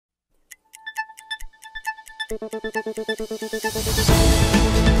Welcome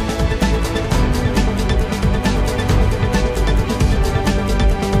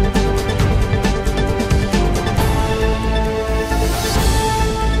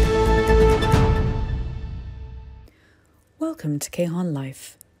to Kayhan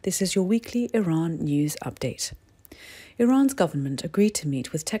Life. This is your weekly Iran news update. Iran's government agreed to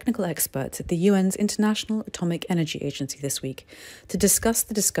meet with technical experts at the UN's International Atomic Energy Agency this week to discuss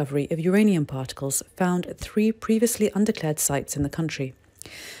the discovery of uranium particles found at 3 previously undeclared sites in the country.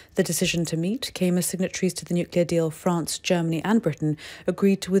 The decision to meet came as signatories to the nuclear deal France, Germany and Britain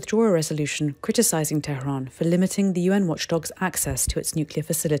agreed to withdraw a resolution criticising Tehran for limiting the UN watchdog's access to its nuclear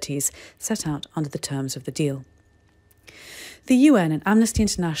facilities set out under the terms of the deal. The UN and Amnesty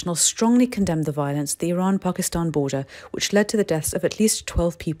International strongly condemned the violence at the Iran-Pakistan border, which led to the deaths of at least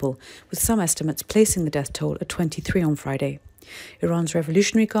 12 people, with some estimates placing the death toll at 23 on Friday. Iran's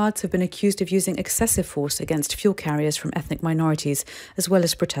Revolutionary Guards have been accused of using excessive force against fuel carriers from ethnic minorities, as well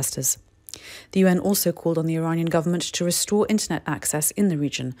as protesters. The UN also called on the Iranian government to restore internet access in the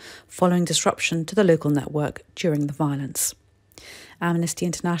region, following disruption to the local network during the violence. Amnesty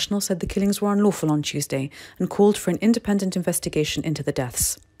International said the killings were unlawful on Tuesday and called for an independent investigation into the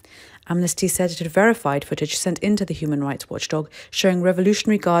deaths. Amnesty said it had verified footage sent into the human rights watchdog showing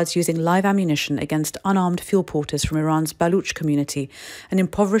Revolutionary Guards using live ammunition against unarmed fuel porters from Iran's Baluch community, an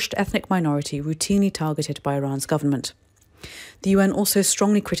impoverished ethnic minority routinely targeted by Iran's government. The UN also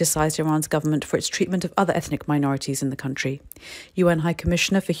strongly criticised Iran's government for its treatment of other ethnic minorities in the country. UN High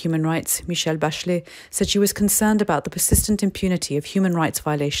Commissioner for Human Rights, Michelle Bachelet, said she was concerned about the persistent impunity of human rights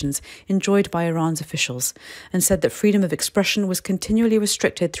violations enjoyed by Iran's officials, and said that freedom of expression was continually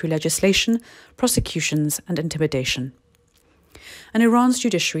restricted through legislation, prosecutions and intimidation. And Iran's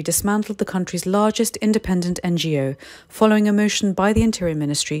judiciary dismantled the country's largest independent NGO following a motion by the Interior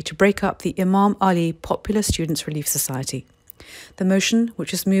Ministry to break up the Imam Ali Popular Students' Relief Society. The motion,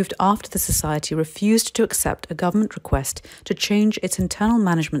 which was moved after the society refused to accept a government request to change its internal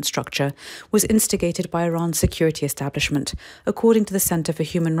management structure, was instigated by Iran's security establishment, according to the Center for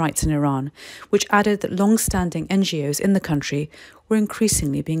Human Rights in Iran, which added that long-standing NGOs in the country were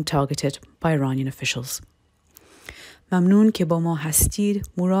increasingly being targeted by Iranian officials. ممنون که با ما هستید.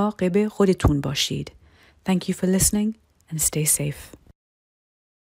 مراقب خودتون باشید. Thank you for listening and stay safe.